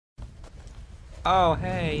Oh,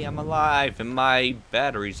 hey, I'm alive, and my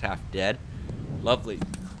battery's half dead. Lovely.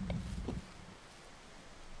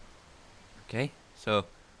 Okay, so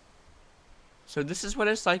this is what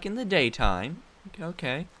it's like in the daytime.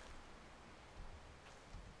 Okay.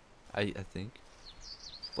 I think.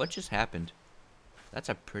 What just happened? That's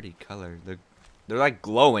a pretty color. They're like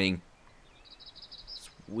glowing. It's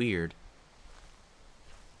weird.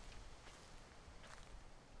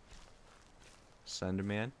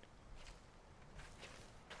 Slenderman.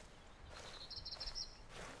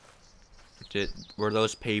 Were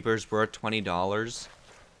those papers worth $20?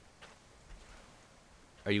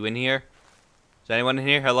 Are you in here? Is anyone in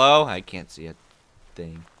here? Hello? I can't see a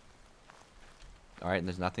thing. Alright,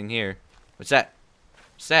 there's nothing here. What's that?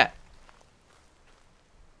 What's that?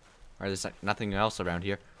 Alright, there's like nothing else around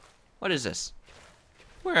here. What is this?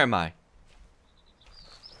 Where am I?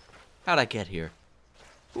 How'd I get here?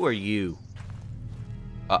 Who are you?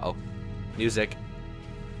 Uh-oh. Music.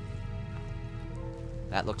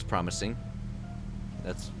 That looks promising.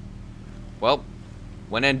 That's... Well,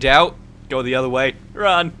 when in doubt, go the other way.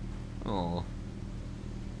 Run! Oh.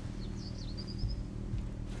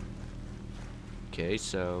 Okay,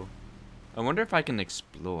 so... I wonder if I can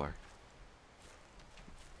explore.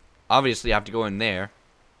 Obviously, I have to go in there.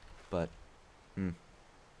 But...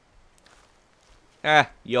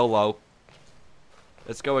 YOLO.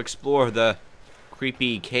 Let's go explore the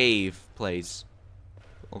creepy cave place.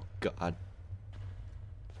 Oh, God.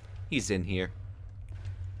 He's in here.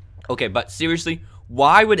 Okay, but seriously,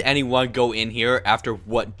 why would anyone go in here after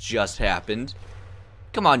what just happened?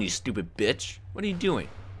 Come on, you stupid bitch. What are you doing?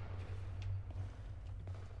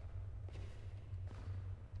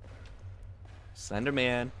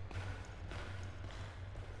 Slenderman.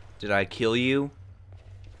 Did I kill you?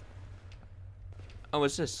 Oh,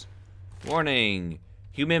 what's this? Warning.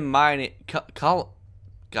 Human mind...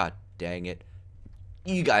 God dang it.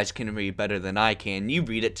 You guys can read better than I can. You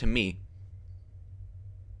read it to me.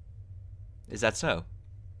 Is that so?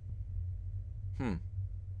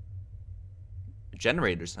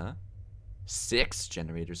 Generators, huh? 6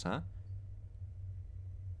 generators, huh?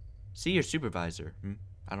 See your supervisor.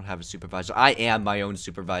 I don't have a supervisor. I am my own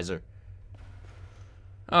supervisor.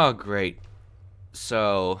 Oh, great.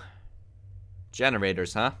 So,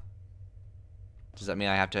 generators, huh? Does that mean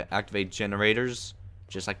I have to activate generators?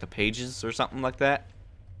 Just like the pages or something like that?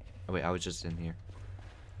 Oh, wait, I was just in here.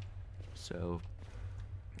 So...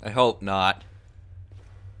 I hope not.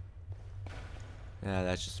 Yeah,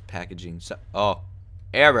 that's just packaging. So, oh,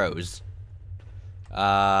 arrows. Can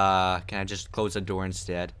I just close the door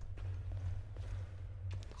instead?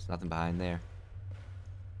 There's nothing behind there.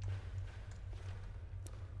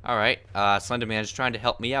 Alright, Slenderman is trying to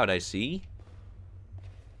help me out, I see.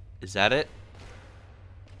 Is that it?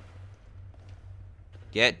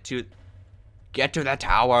 Get to the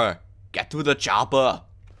tower. Get to the chopper.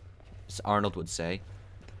 As Arnold would say.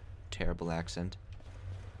 Terrible accent.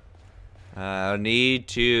 Need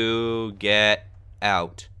to get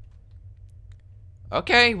out.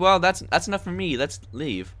 Okay, well that's enough for me. Let's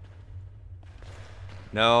leave.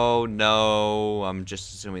 No, I'm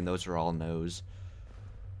just assuming those are all no's.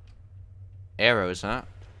 Arrows, huh?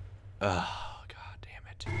 Oh, god damn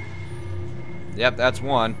it. Yep, that's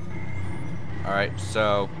one. Alright,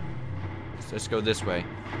 so let's go this way.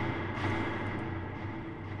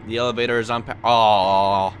 The elevator is on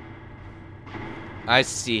oh, I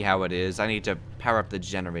see how it is. I need to power up the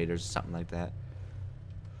generators or something like that.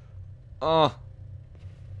 Alright,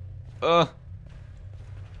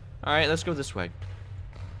 let's go this way.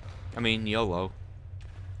 I mean, YOLO.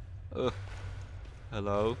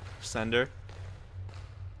 Hello, Slender?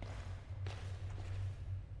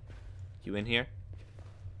 You in here?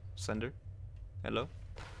 Slender? Hello?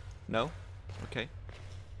 No? Okay.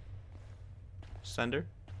 Slender?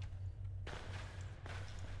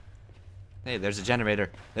 Hey, there's a generator.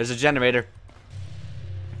 There's a generator.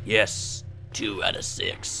 Yes. 2 out of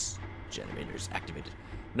 6. Generators activated.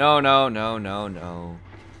 No.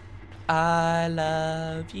 I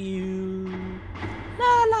love you.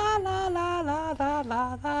 La la la la la la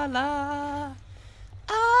la la la.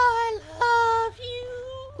 I love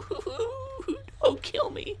you. Don't kill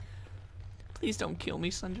me. Please don't kill me,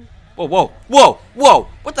 Slender. Whoa.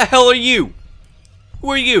 What the hell are you? Who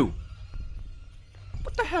are you?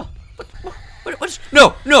 What the hell? What? No.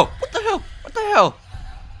 What the hell? What the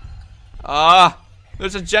hell?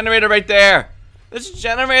 There's a generator right there. There's a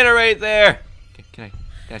generator right there. Okay,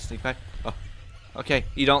 can I sneak by? Oh, okay.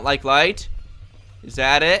 You don't like light? Is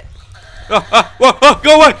that it? Whoa,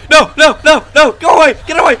 go away! No, go away!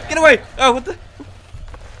 Get away! Oh,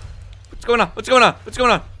 what's going on?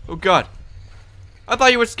 Oh, God. I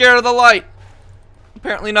thought you were scared of the light.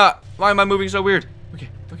 Apparently not. Why am I moving so weird? Okay,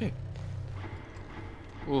 okay.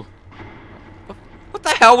 Ooh. What the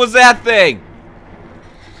hell was that thing?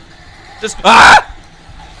 Just ah!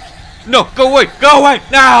 No, go away! Go away!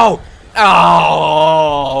 No!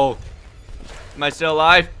 Oh! Am I still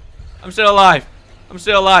alive? I'm still alive. I'm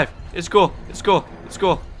still alive. It's cool. It's cool. It's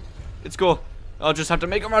cool. It's cool. I'll just have to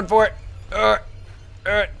make him run for it.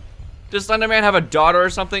 Does Slenderman have a daughter or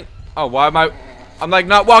something? Oh, why am I? I'm like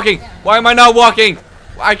not walking. Why am I not walking?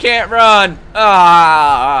 I can't run.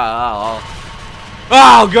 Oh,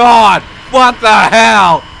 oh God! What the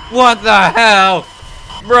hell? What the hell?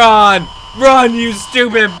 Run! Run, you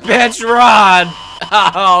stupid bitch! Run!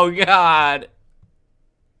 Oh God!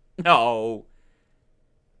 No.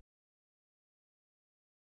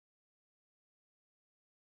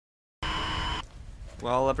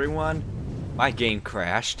 Well, everyone, my game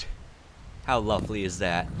crashed. How lovely is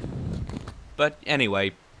that? But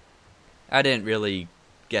anyway, I didn't really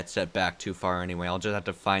get set back too far anyway. I'll just have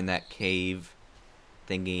to find that cave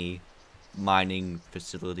thingy, mining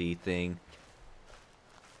facility thing.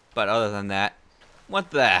 But other than that,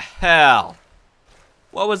 what the hell?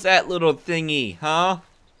 What was that little thingy, huh?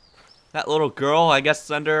 That little girl, I guess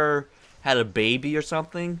Slender had a baby or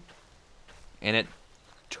something? And it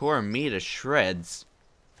tore me to shreds.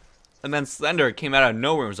 And then Slender came out of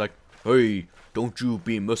nowhere and was like, "Hey, don't you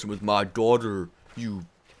be messing with my daughter, you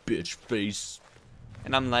bitch face."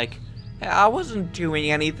 And I'm like, hey, I wasn't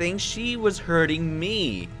doing anything. She was hurting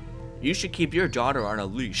me. You should keep your daughter on a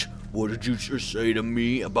leash. What did you just say to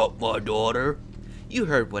me about my daughter? You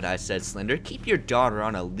heard what I said, Slender. Keep your daughter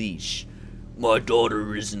on a leash. My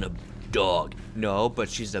daughter isn't a dog. No, but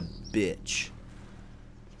she's a bitch.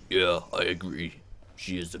 Yeah, I agree.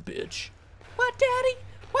 She is a bitch. What, Daddy?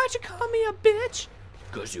 Why'd you call me a bitch?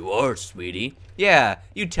 'Cause you are, sweetie. Yeah,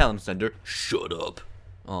 you tell him, Slender. Shut up.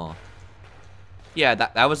 Aw. Yeah,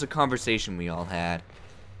 that was a conversation we all had.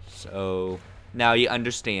 So, now you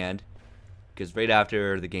understand. Because right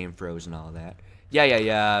after the game froze and all that.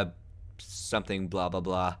 Yeah. Something blah blah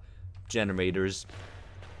blah. Generators.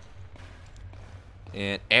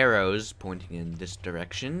 And arrows pointing in this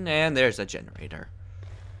direction. And there's a generator.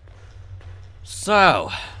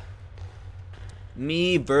 So,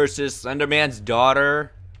 me versus Slenderman's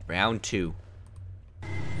daughter, round 2.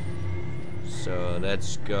 So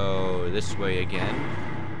let's go this way again.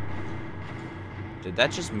 Did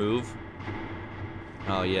that just move?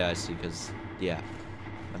 Oh yeah, I see, because, yeah,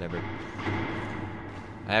 whatever.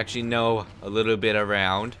 I actually know a little bit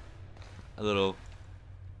around. A little,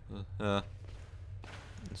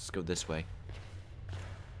 let's go this way.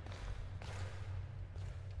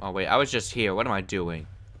 Oh wait, I was just here. What am I doing?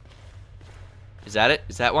 Is that it?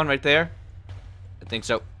 Is that one right there? I think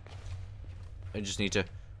so. I just need to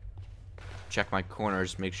check my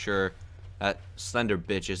corners, make sure that Slender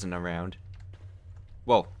bitch isn't around.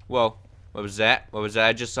 Whoa. What was that? What was that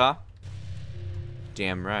I just saw?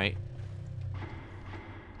 Damn right.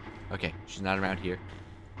 Okay, she's not around here.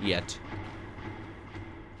 Yet.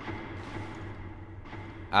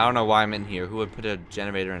 I don't know why I'm in here. Who would put a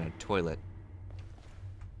generator in a toilet?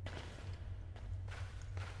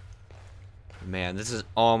 Man, this is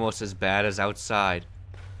almost as bad as outside.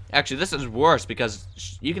 Actually, this is worse because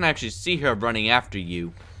you can actually see her running after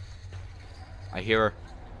you. I hear her.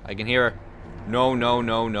 I can hear her. No.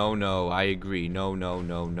 I agree. No.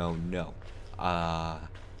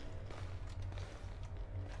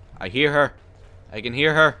 I hear her. I can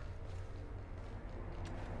hear her.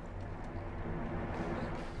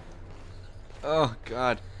 Oh,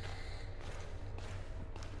 God.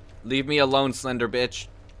 Leave me alone, Slender bitch.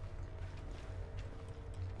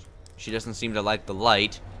 She doesn't seem to like the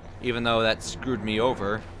light, even though that screwed me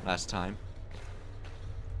over last time.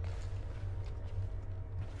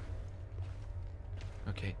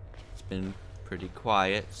 Okay, it's been pretty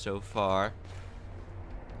quiet so far.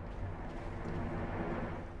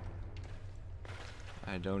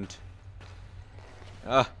 I don't...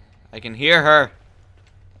 I can hear her.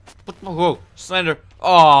 Whoa, Slender.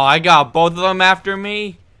 Oh, I got both of them after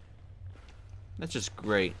me? That's just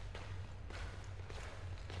great.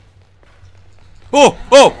 Oh,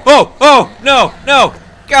 no.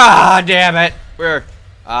 God damn it. Where?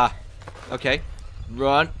 Okay.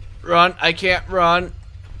 Run. I can't run.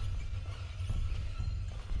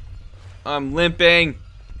 I'm limping.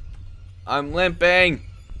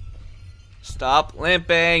 Stop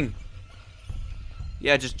limping.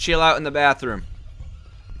 Yeah, just chill out in the bathroom.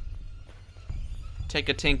 Take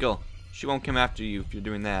a tinkle. She won't come after you if you're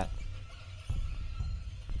doing that.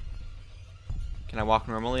 Can I walk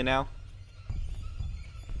normally now?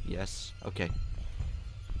 Yes. Okay.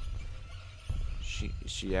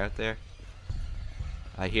 Is she out there?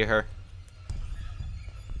 I hear her.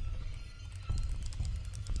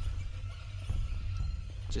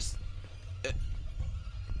 Just...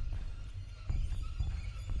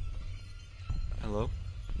 Hello?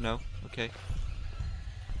 No? Okay.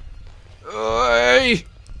 Oi!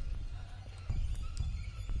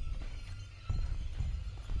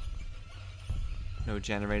 No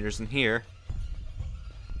generators in here.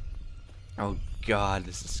 Oh god,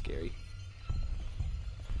 this is scary.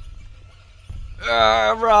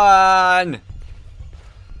 Run!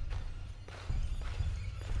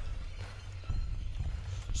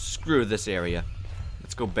 Screw this area.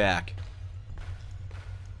 Let's go back.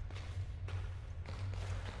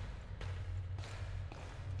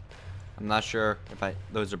 I'm not sure if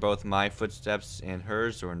those are both my footsteps and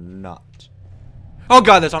hers or not. Oh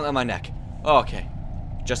god, that's on my neck. Oh, okay.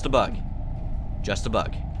 Just a bug. Just a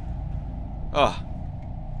bug. Oh.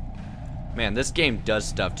 Man, this game does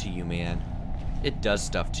stuff to you, man. It does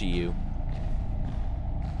stuff to you.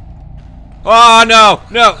 Oh, no!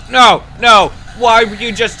 No! No! No! Why were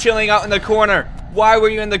you just chilling out in the corner? Why were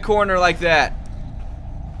you in the corner like that?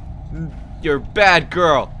 You're a bad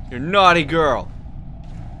girl. You're a naughty girl.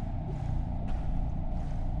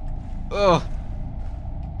 Ugh.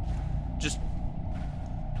 Just...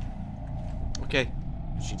 Okay.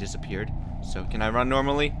 She disappeared. So, can I run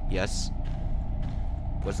normally? Yes.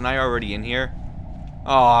 Wasn't I already in here?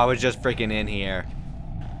 Oh, I was just freaking in here.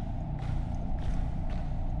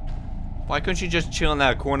 Why couldn't you just chill in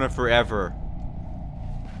that corner forever?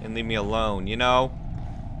 And leave me alone, you know?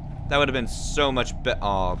 That would have been so much better.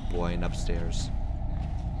 Oh boy, and upstairs.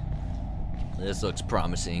 This looks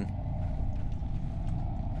promising.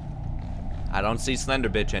 I don't see Slender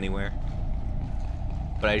Bitch anywhere.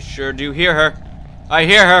 But I sure do hear her. I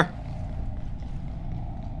hear her!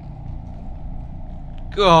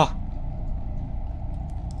 Ugh.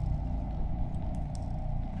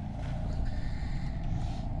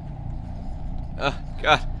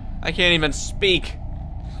 God, I can't even speak.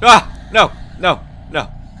 Ah, no, no, no,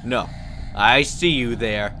 no. I see you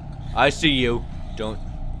there. I see you. Don't,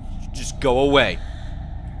 just go away.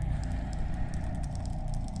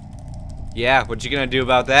 Yeah, what you gonna do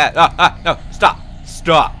about that? No, stop,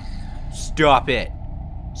 stop, stop it,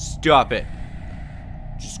 stop it.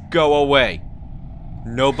 Just go away.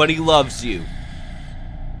 Nobody loves you.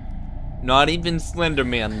 Not even Slender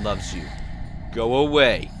Man loves you. Go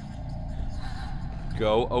away.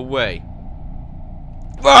 Go away.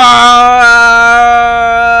 Ah!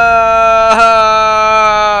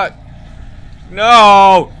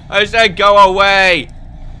 No! I said go away!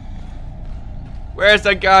 Where's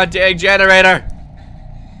the goddamn generator?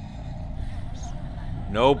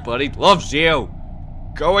 Nobody loves you!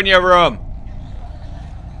 Go in your room!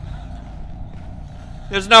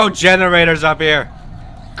 There's no generators up here!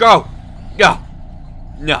 Go! No!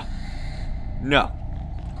 No! No!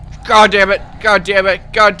 God damn it! God damn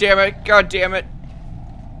it! God damn it! God damn it!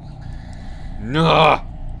 No!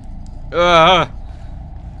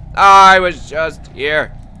 I was just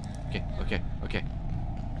here. Okay, okay, okay.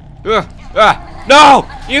 No!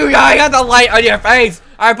 I got the light on your face!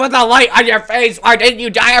 I put the light on your face! Why didn't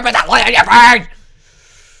you die? I put the light on your face!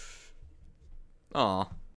 Aw.